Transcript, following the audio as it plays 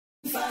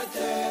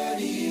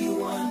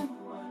531.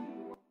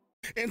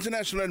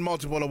 International and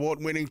multiple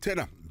award-winning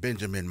tenor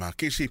Benjamin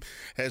Marquise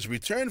has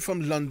returned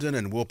from London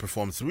and will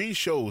perform 3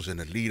 shows in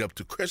the lead-up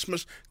to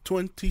Christmas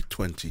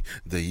 2020,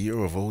 the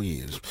year of all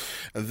years.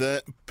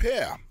 The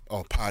pair,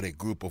 or party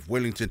group of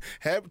Wellington,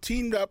 have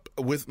teamed up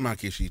with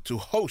Marquise to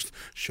host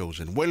shows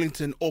in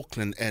Wellington,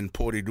 Auckland, and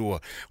Porirua.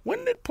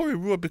 When did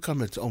Porirua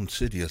become its own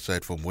city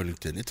aside from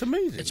Wellington? It's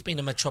amazing. It's been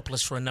a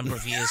metropolis for a number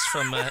of years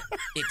from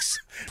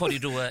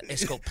ex-Porirua,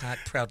 Escort Park,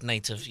 proud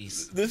native.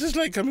 This is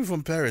like coming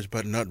from Paris,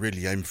 but not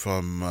really. I'm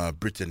from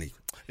Brittany.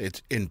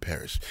 It's in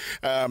Paris.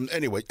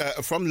 Anyway,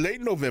 from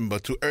late November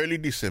to early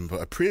December,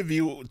 a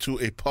preview to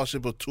a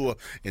possible tour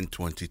in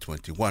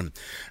 2021.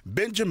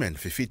 Benjamin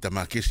Fifita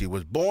Marquise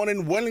was born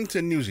in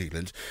Wellington, New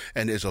Zealand,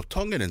 and is of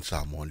Tongan and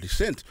Samoan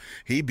descent.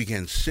 He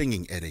began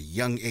singing at a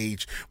young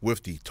age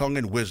with the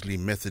Tongan Wesley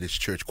Methodist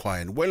Church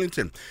Choir in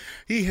Wellington.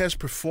 He has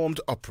performed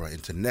opera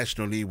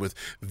internationally with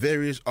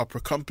various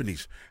opera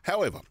companies.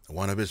 However,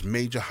 one of his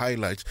major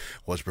highlights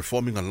was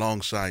performing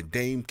alongside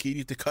Dame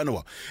Kiri Te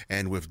Kanawa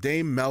and with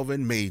Dame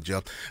Malvina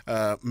Major,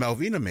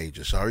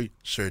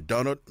 Sir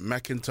Donald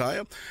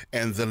McIntyre,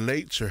 and the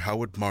late Sir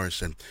Howard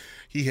Morrison.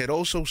 He had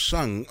also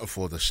sung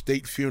for the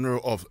state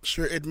funeral of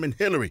Sir Edmund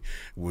Hillary,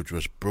 which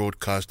was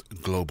broadcast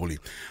globally.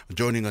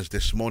 Joining us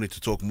this morning to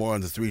talk more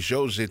on the 3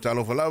 shows,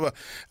 Talo Falava,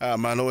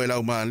 Malo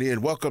Elau Mali,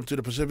 and welcome to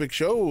the Pacific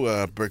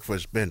Show,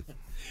 Breakfast Ben.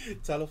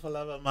 Talo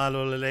Falava,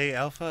 Malo Lele,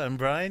 Alpha and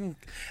Brian.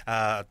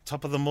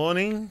 Top of the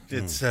morning.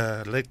 It's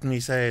let me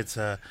say it's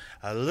a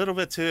little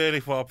bit too early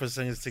for opera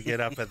singers to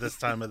get up at this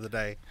time of the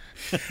day.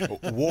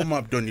 Warm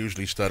up don't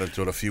usually start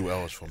until a few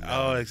hours from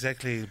now. Oh,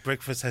 exactly.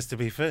 Breakfast has to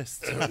be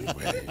first.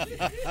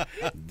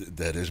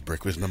 That is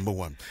breakfast number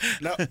 1.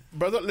 Now,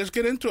 brother, let's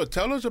get into it.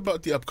 Tell us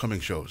about the upcoming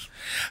shows.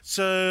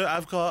 So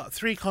I've got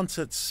 3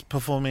 concerts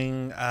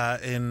performing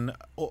in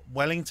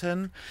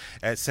Wellington,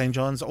 at St.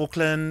 John's,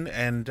 Auckland,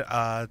 and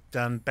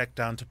back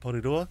down to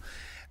Porirua.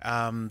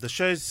 The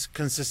shows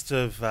consist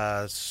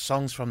of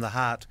songs from the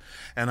heart,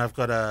 and I've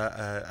got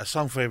a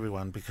song for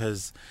everyone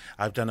because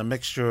I've done a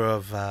mixture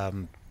of a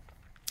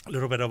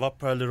little bit of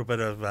opera, a little bit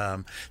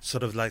of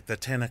sort of like the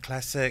tenor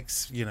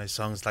classics,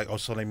 songs like O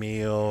Sole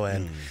Mio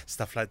and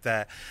stuff like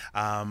that.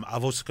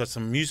 I've also got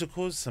some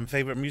musicals, some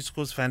favorite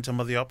musicals, Phantom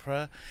of the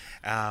Opera,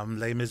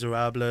 Les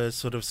Miserables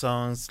sort of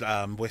songs,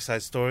 West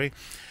Side Story.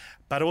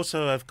 But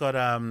also I've got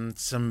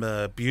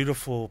some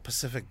beautiful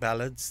Pacific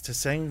ballads to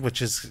sing,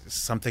 which is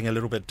something a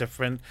little bit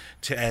different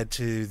to add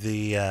to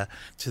the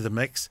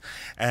mix,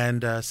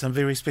 and some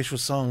very special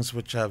songs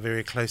which are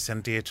very close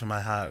and dear to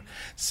my heart.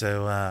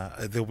 So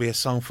there'll be a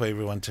song for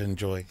everyone to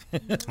enjoy.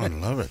 I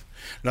love it.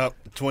 Now,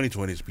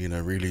 2020 has been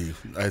a really,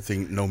 I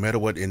think, no matter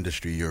what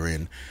industry you're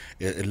in,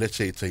 let's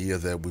say it's a year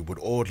that we would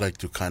all like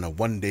to kind of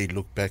one day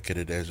look back at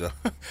it as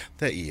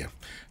that year.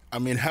 I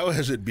mean, how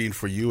has it been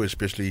for you,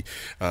 especially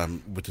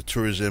with the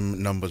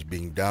tourism numbers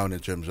being down in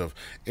terms of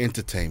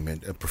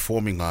entertainment and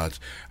performing arts?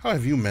 How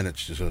have you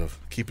managed to sort of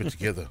keep it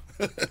together?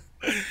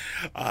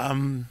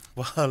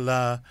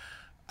 I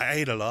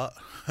ate a lot.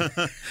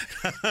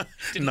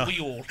 Didn't we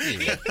all?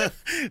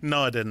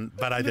 No, I didn't,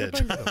 but I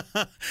did.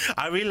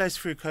 I realized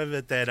through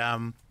COVID that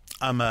I'm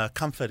a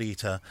comfort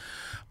eater,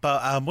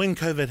 but when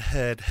COVID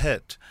had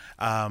hit,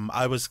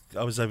 I was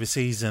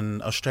overseas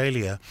in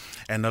Australia,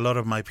 and a lot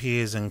of my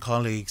peers and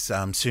colleagues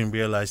soon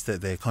realised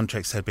that their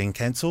contracts had been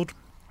cancelled.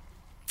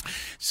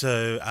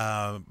 So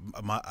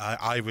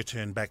I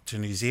returned back to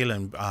New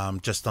Zealand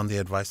just on the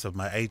advice of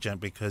my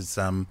agent, because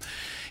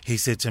he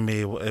said to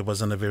me it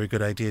wasn't a very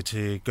good idea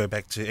to go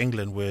back to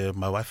England where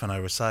my wife and I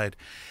reside,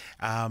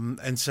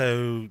 and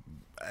so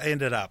I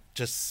ended up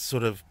just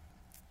sort of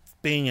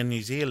being in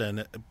New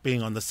Zealand,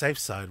 being on the safe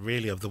side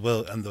really of the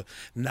world, and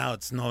now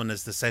it's known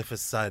as the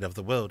safest side of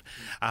the world.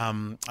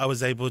 I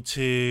was able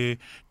to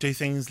do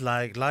things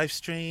like live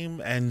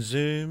stream and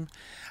Zoom.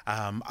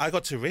 I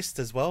got to rest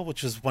as well,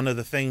 which was one of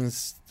the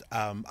things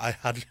I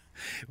had.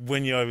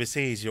 When you're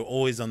overseas, you're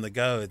always on the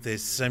go.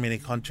 There's so many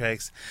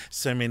contracts,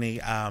 so many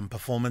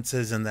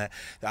performances, and that.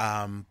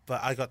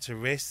 But I got to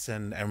rest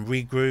and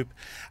regroup.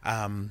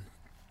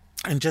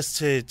 And just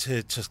to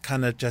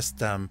kind of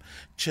just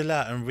chill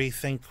out and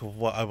rethink of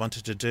what I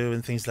wanted to do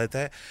and things like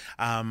that.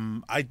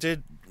 I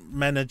did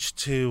manage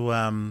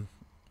to,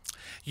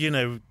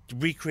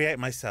 recreate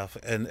myself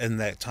in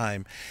that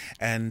time.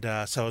 And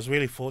so I was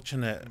really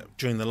fortunate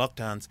during the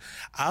lockdowns.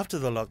 After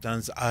the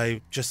lockdowns,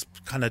 I just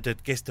kind of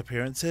did guest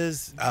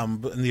appearances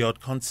in the odd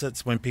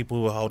concerts when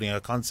people were holding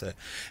a concert.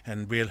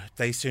 And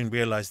they soon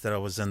realized that I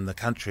was in the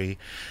country.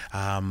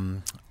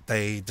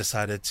 They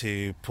decided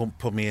to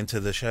put me into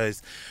the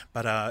shows.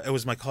 But it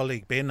was my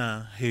colleague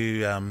Bena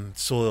who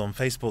saw on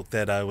Facebook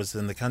that I was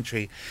in the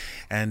country,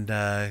 and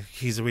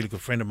he's a really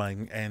good friend of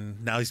mine,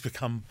 and now he's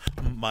become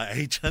my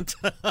agent.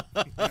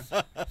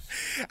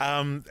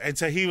 And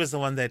so he was the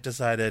one that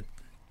decided,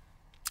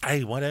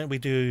 hey, why don't we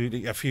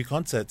do a few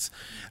concerts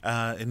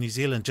in New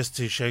Zealand just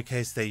to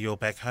showcase that you're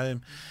back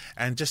home,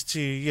 and just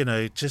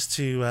to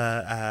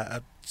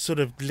sort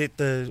of let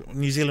the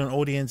New Zealand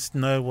audience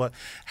know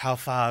how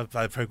far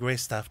I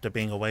progressed after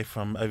being away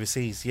from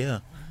overseas. Yeah.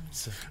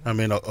 So. I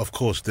mean, of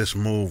course, this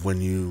move when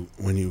you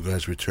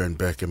guys returned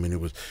back, I mean, it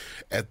was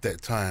at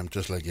that time,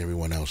 just like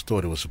everyone else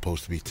thought, it was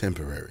supposed to be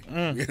temporary.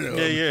 You know?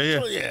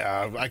 Yeah. So,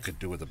 yeah, I could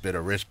do with a bit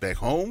of rest back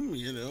home,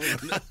 you know.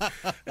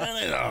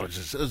 And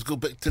let's go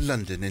back to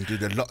London and do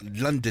the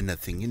Londoner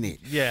thing, innit?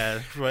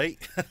 Yeah, right.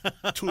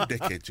 2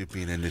 decades you've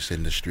been in this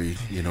industry.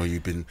 You know,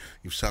 you've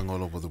sung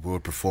all over the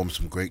world, performed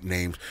some great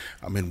names.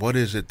 I mean, what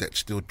is it that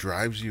still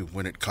drives you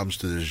when it comes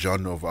to the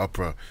genre of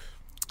opera?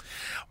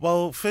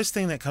 Well, first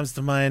thing that comes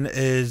to mind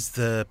is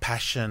the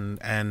passion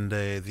and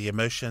the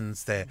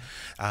emotions that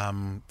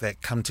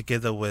come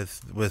together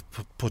with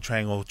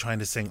portraying or trying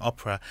to sing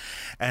opera,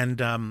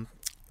 and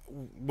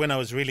when I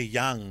was really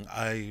young,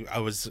 I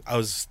was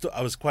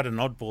quite an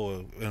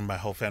oddball in my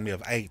whole family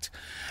of 8.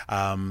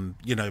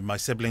 You know, my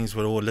siblings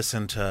would all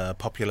listen to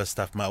popular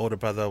stuff. My older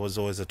brother was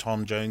always a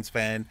Tom Jones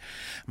fan.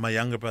 My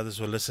younger brothers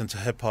would listen to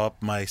hip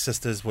hop. My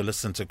sisters would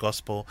listen to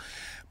gospel.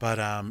 But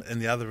in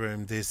the other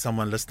room, there's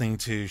someone listening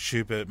to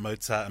Schubert,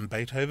 Mozart, and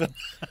Beethoven.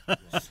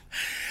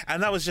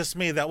 And that was just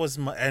me. That was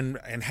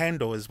and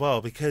Handel as well,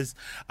 because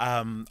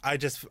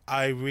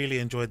I really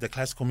enjoyed the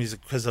classical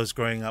music because I was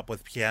growing up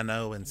with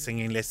piano and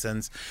singing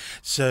lessons.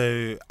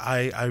 So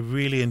I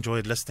really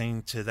enjoyed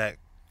listening to that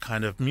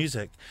kind of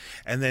music.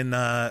 And then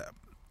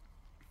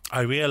I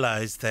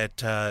realized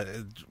that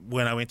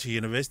when I went to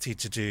university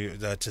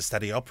to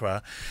study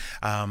opera,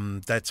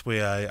 that's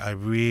where I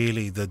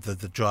really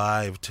the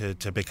drive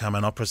to become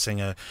an opera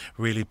singer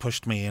really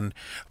pushed me. And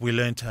we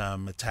learned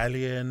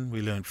Italian,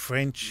 we learned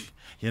French.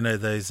 You know,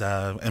 those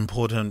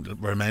important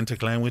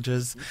romantic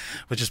languages,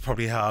 which is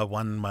probably how I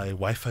won my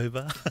wife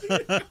over.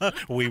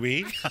 Oui,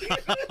 oui.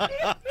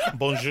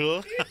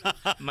 Bonjour.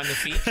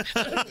 Magnifique.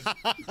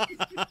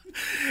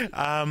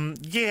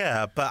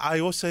 Yeah, but I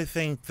also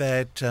think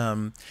that,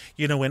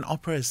 you know, when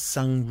opera is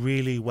sung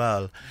really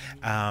well,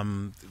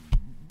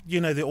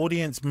 you know, the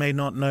audience may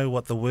not know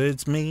what the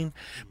words mean,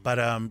 but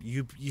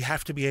you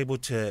have to be able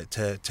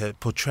to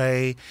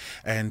portray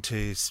and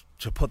to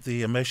put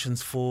the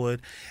emotions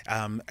forward,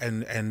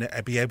 and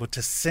be able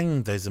to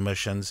sing those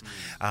emotions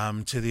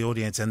to the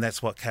audience, and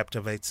that's what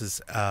captivates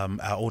us,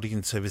 our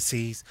audience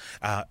overseas,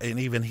 and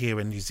even here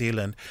in New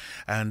Zealand,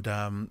 and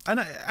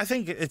I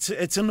think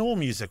it's in all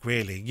music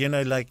really. You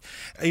know, like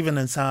even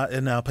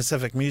in our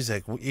Pacific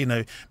music, you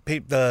know,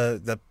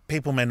 the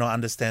people may not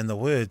understand the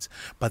words,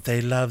 but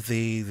they love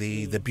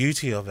the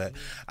beauty of it.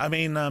 I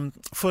mean,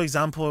 for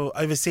example,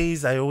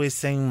 overseas, I always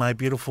sing my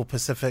beautiful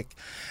Pacific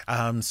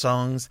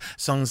songs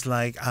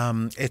like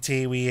E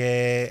Te Wie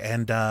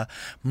and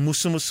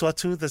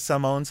Musumusuatu, the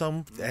Samoan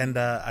song, and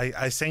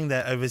I sing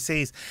that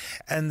overseas.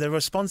 And the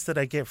response that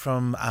I get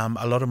from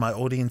a lot of my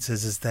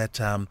audiences is that,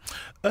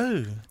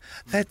 oh,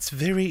 that's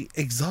very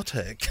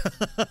exotic.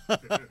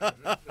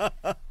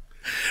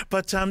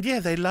 But yeah,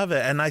 they love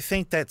it, and I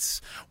think that's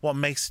what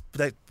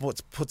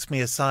puts me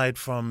aside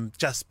from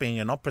just being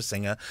an opera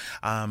singer.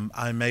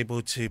 I'm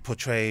able to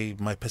portray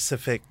my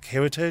Pacific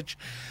heritage,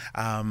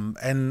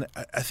 and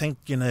I think,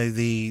 you know,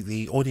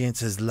 the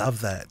audiences love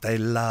that. They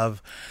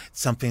love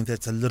something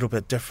that's a little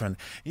bit different.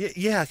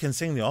 Yeah, I can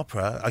sing the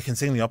opera. I can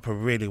sing the opera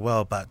really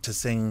well, but to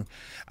sing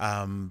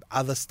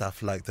other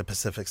stuff like the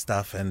Pacific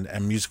stuff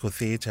and musical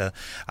theatre,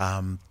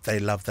 they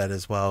love that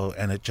as well,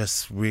 and it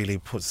just really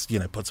puts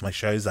my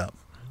shows up.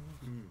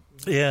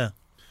 Yeah.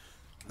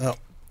 Now,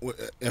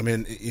 I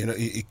mean, you know,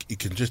 you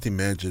can just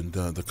imagine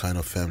the kind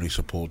of family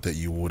support that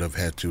you would have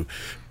had to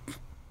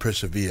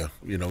persevere,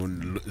 you know,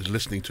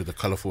 listening to the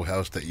colorful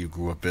house that you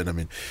grew up in. I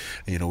mean,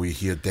 you know, we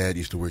hear Dad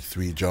used to work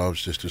 3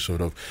 jobs just to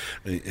sort of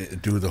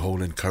do the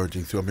whole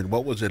encouraging through. I mean,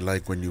 what was it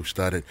like when you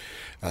started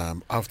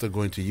after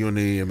going to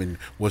uni? I mean,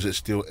 was it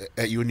still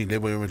at uni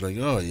level? You were like,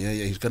 oh yeah,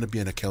 he's going to be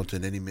an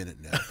accountant any minute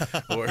now,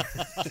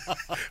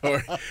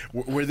 or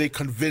were they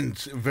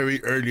convinced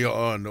very early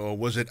on, or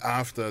was it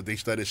after they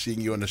started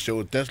seeing you on the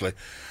show? That's like,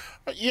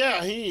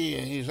 yeah,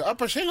 he's an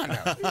opera singer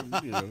now.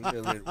 You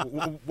know, I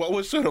mean, what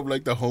was sort of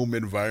like the home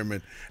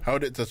environment? How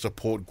did the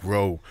support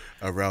grow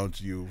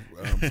around you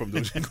from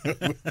those?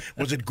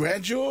 Was it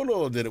gradual,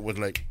 or did it was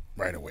like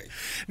right away?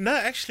 No,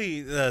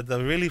 actually,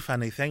 the really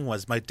funny thing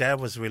was my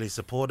dad was really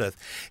supportive.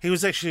 He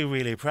was actually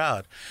really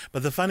proud.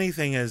 But the funny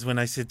thing is, when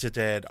I said to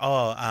Dad,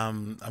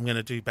 I'm going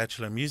to do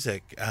Bachelor of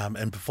Music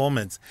and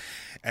Performance,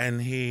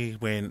 and he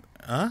went,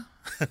 huh?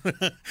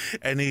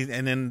 and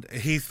then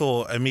he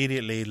thought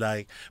immediately,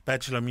 like,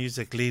 Bachelor of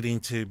Music leading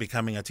to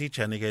becoming a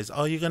teacher, and he goes,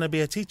 oh, you're going to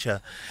be a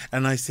teacher?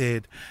 And I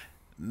said,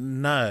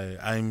 no,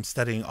 I'm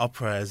studying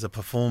opera as a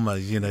performer,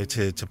 you know,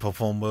 to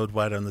perform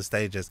worldwide on the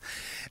stages.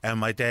 And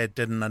my dad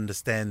didn't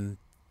understand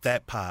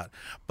that part,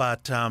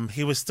 but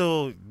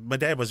my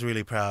dad was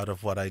really proud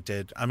of what I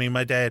did. I mean,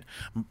 my dad,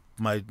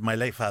 my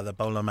late father,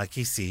 Paolo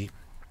Makisi,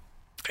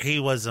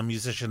 he was a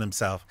musician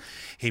himself.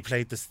 He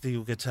played the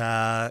steel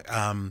guitar.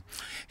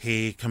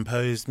 He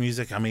composed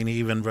music. I mean, he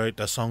even wrote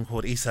a song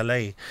called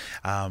Isale.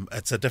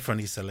 It's a different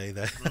Isale,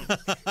 though.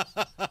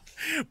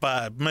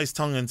 but most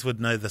Tongans would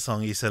know the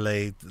song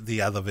Isole,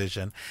 the other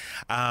version.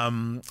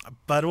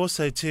 But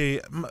also too,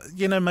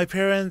 my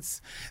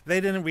parents,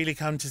 they didn't really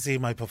come to see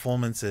my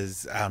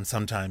performances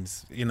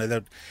sometimes.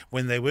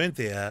 When they weren't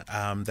there,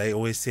 they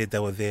always said they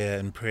were there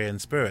in prayer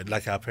and spirit,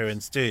 like our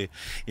parents do,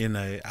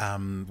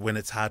 when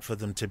it's hard for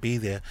them to be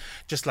there.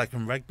 Just like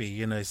in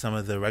rugby, some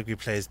of the rugby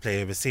players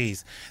play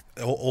overseas.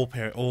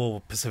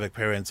 All Pacific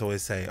parents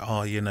always say,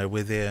 "Oh,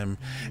 we're there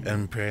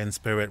in prayer and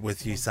spirit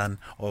with you, son."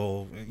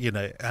 Or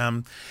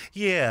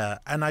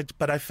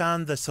but I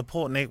found the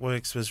support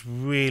networks was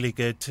really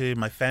good too.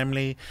 My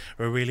family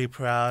were really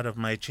proud of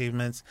my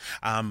achievements.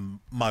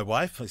 My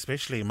wife,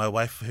 especially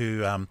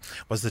who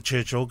was the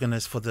church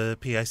organist for the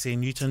PIC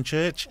Newton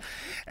Church,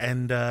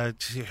 and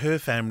her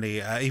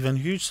family are even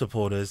huge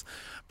supporters.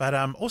 But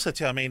also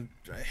too,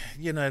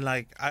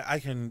 I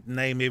can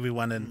name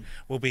everyone, and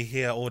we'll be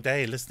here all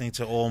day listening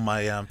to all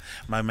my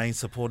my main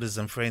supporters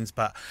and friends.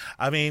 But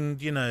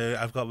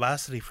I've got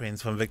varsity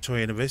friends from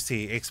Victoria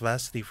University,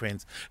 ex-varsity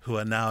friends who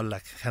are now,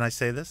 can I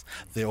say this?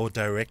 They're all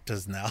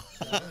directors now.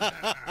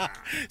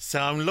 So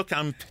I'm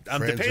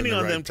depending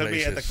on them to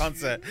be at the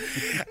concert.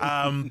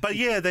 But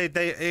yeah,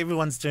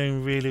 everyone's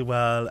doing really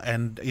well,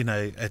 and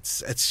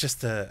it's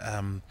just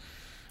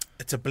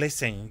it's a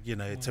blessing,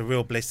 it's a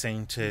real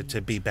blessing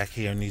to be back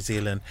here in New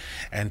Zealand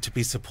and to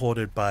be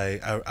supported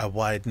by a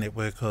wide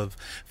network of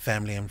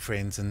family and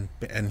friends and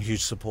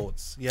huge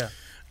supports. Yeah.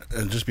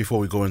 And just before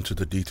we go into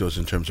the details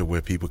in terms of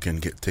where people can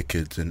get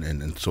tickets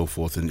and so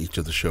forth in each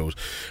of the shows,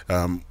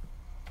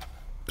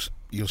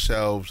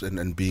 yourselves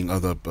and being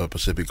other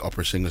Pacific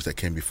opera singers that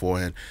came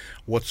beforehand,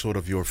 what's sort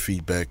of your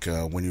feedback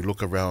when you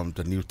look around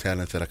the new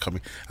talents that are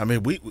coming?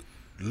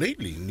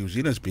 Lately, New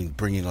Zealand's been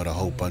bringing out a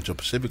whole bunch of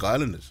Pacific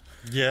Islanders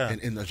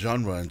in the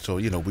genre. And so,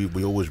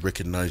 we always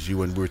recognize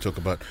you. And we were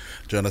talking about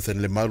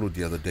Jonathan Limalu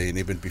the other day, and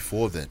even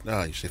before that,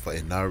 you say for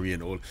Inari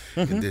and all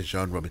in this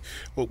genre.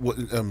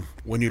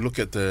 When you look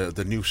at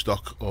the new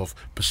stock of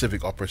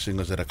Pacific opera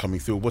singers that are coming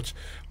through,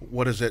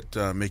 what does that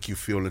make you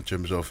feel in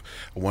terms of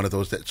one of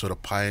those that sort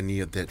of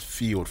pioneered that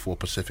field for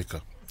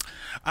Pacifica?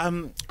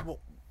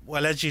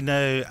 Well, as you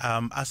know,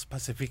 us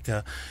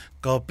Pacifica,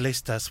 God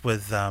blessed us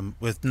with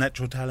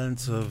natural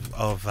talents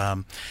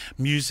of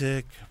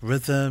music,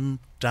 rhythm,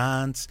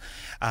 dance,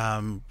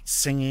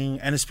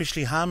 singing, and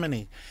especially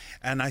harmony.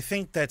 And I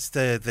think that's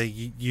the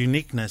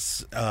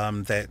uniqueness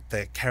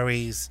that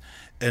carries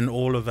in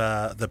all of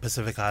the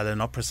Pacific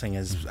Island opera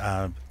singers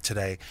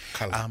today.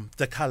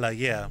 The colour,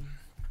 yeah.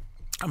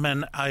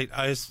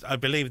 I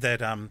believe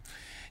that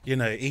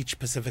each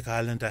Pacific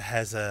Islander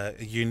has a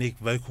unique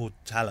vocal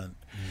talent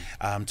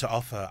to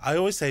offer. I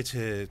always say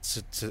to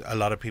a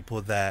lot of people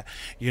that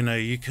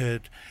you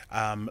could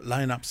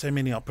line up so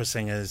many opera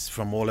singers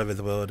from all over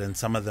the world, and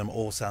some of them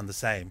all sound the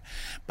same,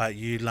 but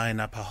you line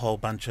up a whole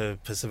bunch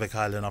of Pacific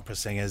Island opera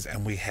singers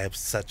and we have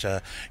such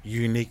a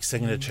unique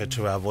signature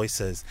to our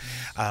voices.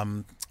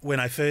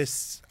 When I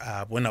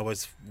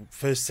was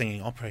first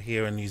singing opera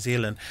here in New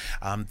Zealand,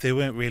 there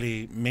weren't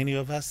really many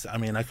of us.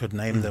 I could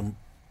name them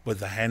with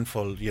a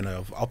handful,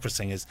 of opera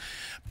singers.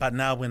 But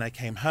now when I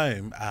came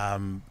home,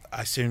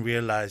 I soon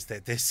realized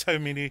that there's so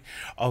many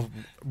of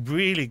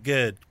really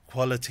good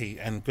quality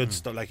and good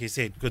stock, like you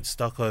said, good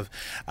stock of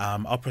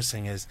opera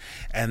singers,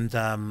 and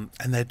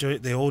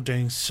they're all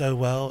doing so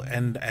well,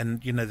 and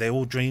they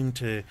all dream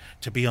to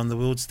be on the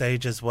world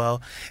stage as well,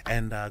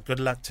 and good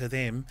luck to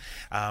them,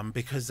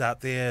 because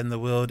out there in the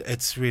world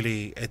it's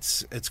very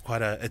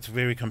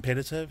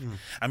competitive.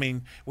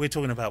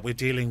 We're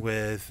dealing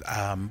with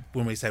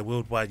when we say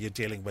worldwide, you're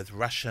dealing with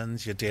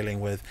Russians, you're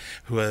dealing with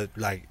who are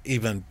like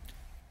even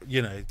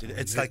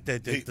it's like the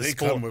they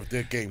sport. come with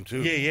their game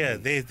too. Yeah,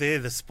 they're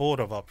the sport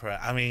of opera.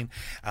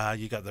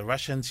 You got the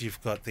Russians,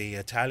 you've got the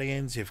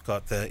Italians, you've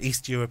got the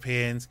East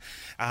Europeans,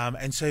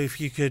 and so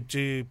if you could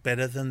do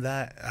better than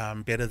that,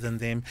 better than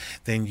them,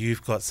 then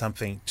you've got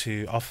something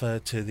to offer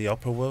to the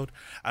opera world.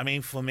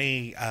 For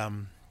me,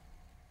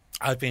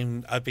 I've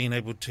been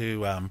able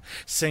to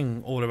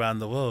sing all around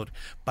the world,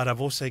 but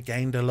I've also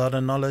gained a lot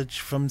of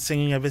knowledge from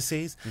singing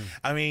overseas.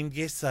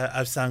 Yes,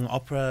 I've sung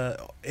opera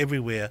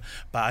everywhere,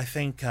 but I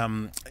think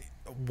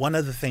one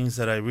of the things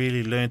that I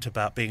really learned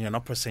about being an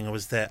opera singer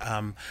was that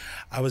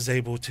I was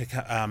able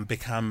to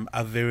become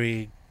a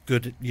very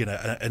good,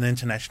 an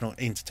international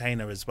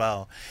entertainer as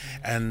well.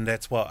 And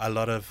that's what a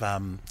lot of,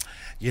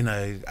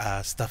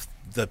 stuff,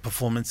 the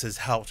performances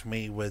helped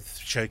me with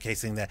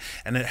showcasing that,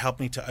 and it helped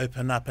me to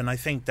open up. And I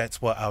think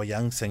that's what our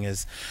young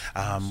singers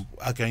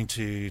are going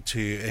to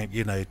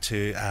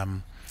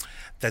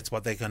that's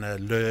what they're going to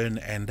learn,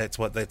 and that's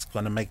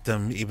going to make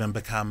them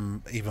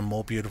become even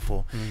more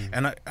beautiful.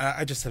 And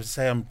I just have to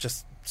say, I'm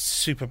just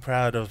super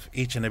proud of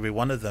each and every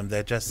one of them.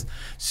 They're just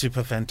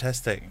super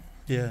fantastic.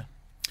 Yeah.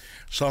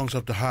 Songs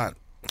of the Heart,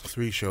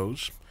 3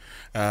 shows.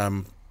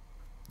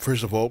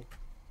 First of all,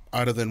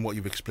 other than what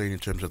you've explained in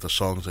terms of the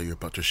songs that you're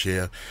about to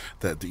share,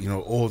 that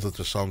all of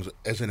the songs,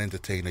 as an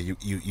entertainer,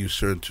 you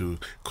start to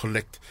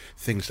collect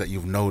things that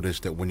you've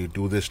noticed, that when you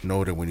do this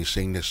note and when you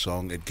sing this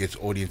song, it gets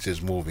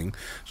audiences moving.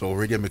 So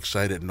already I'm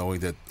excited knowing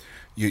that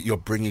you're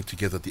bringing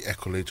together the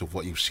accolades of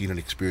what you've seen and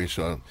experienced.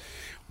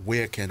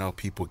 Where can our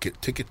people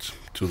get tickets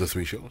to the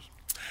 3 shows?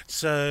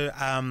 So,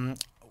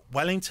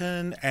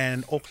 Wellington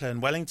and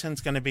Auckland. Wellington's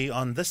going to be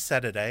on this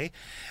Saturday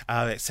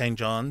at St.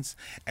 John's,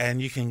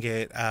 and you can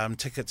get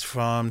tickets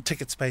from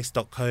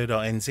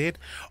ticketspace.co.nz,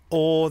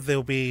 or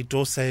there'll be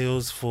door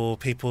sales for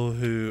people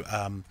who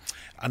are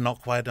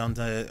not quite on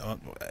the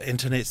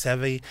internet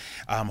savvy,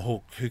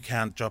 who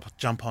can't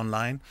jump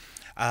online.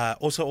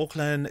 Also,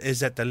 Auckland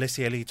is at the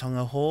Lesieli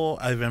Tonga Hall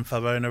over in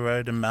Wharona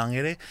Road in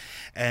Maungere,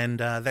 and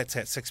that's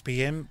at 6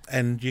 p.m.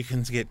 And you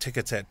can get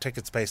tickets at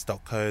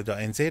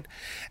ticketspace.co.nz,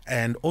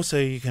 and also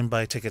you can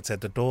buy tickets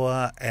at the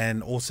door,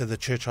 and also the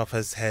church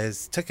office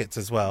has tickets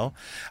as well,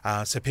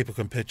 so people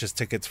can purchase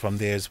tickets from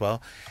there as well.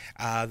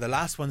 The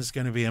last one is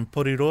going to be in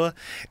Porirua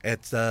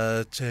at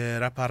the Te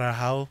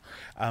Raparahau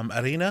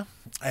Arena,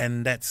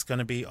 and that's going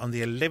to be on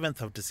the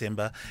 11th of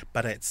December,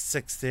 but at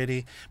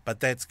 6:30.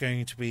 But that's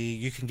going to be,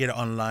 you can get it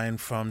online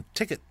from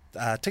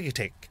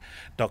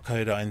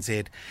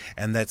ticketek.co.nz,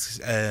 and that's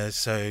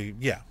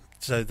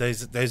so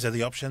those are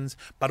the options.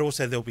 But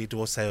also there'll be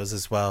door sales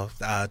as well,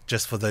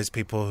 just for those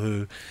people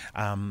who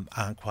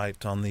aren't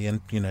quite on the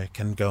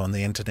can go on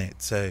the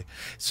internet. So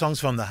songs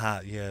from the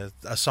heart,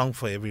 a song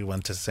for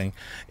everyone to sing,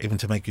 even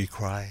to make you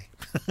cry.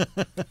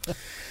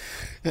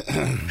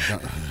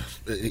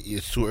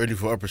 It's too early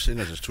for upper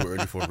singers. It's too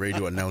early for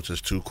radio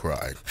announcers to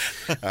cry.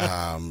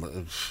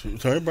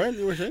 Sorry, Brian,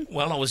 you were saying?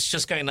 Well, I was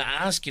just going to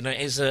ask,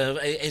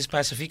 as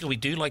Pacifica, we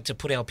do like to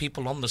put our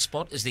people on the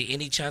spot. Is there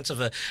any chance of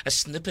a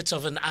snippet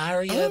of an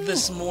aria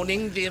this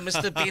morning there,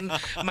 Mr. Ben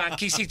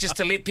Markisi, just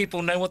to let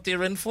people know what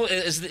they're in for?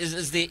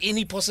 Is there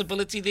any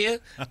possibility there?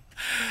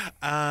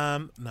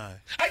 No.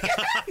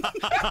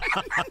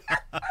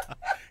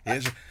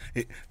 Yes.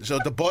 So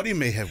the body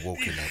may have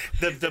woken up.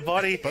 The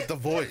body, but the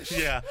voice.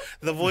 Yeah,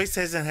 the voice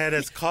hasn't had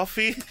its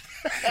coffee.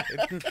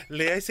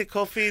 Leise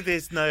coffee.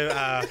 There's no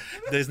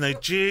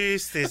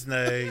juice. There's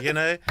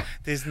no,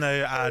 there's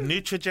no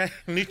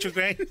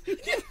Nutrigrain.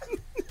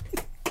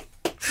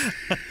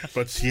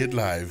 But see it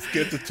live.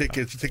 Get the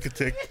tickets,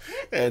 Ticketek,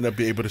 and I'll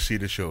be able to see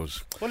the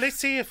shows. Well, let's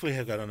see if we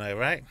have got to know,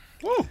 right?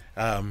 Oh.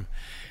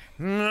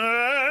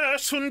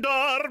 Nessun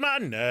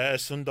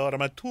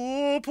dorma,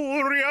 tu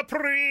puria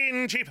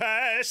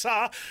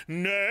principessa,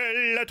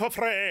 nelle tue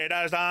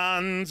fredda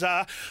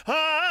stanza,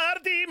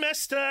 ardi me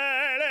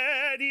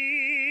stelle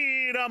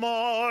di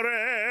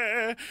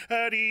amore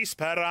e di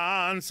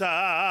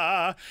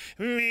speranza,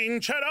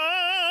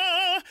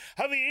 vincerò,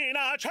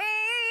 vincerò.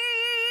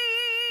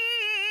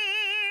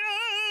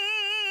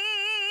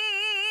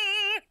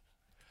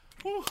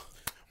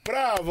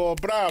 Bravo,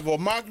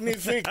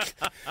 magnifique.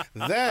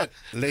 That,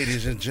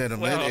 ladies and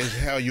gentlemen, is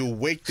how you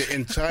wake the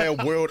entire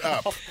world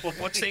up.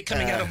 What's that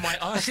coming out of my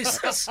eyes?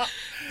 It's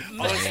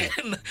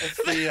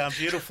the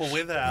beautiful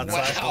weather outside.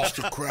 Not supposed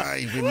to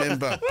cry.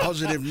 Remember,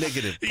 positive,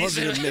 negative.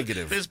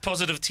 There's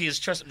positive tears.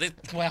 Trust me.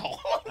 Wow.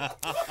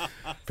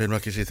 Ben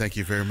Markisi, thank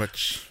you very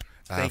much.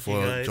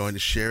 For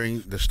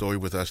sharing the story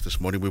with us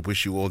this morning. We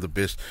wish you all the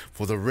best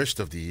for the rest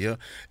of the year,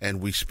 and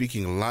we're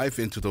speaking live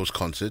into those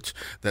concerts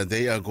that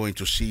they are going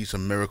to see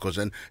some miracles.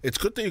 And it's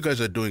good that you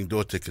guys are doing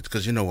door tickets,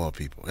 because you know our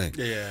people. Eh?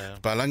 Yeah.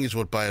 Palangis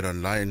will buy it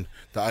online.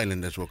 The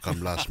islanders will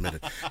come last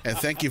minute. And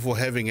thank you for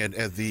having it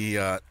at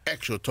the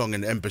actual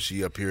Tongan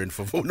Embassy up here in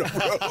Whavona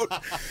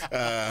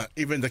Road.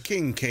 Even the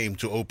king came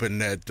to open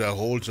that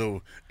hall,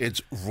 so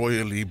it's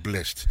royally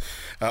blessed.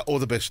 All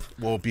the best.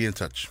 We'll be in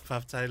touch.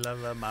 Whaftai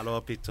lava,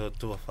 maloa pito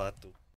tua whātu.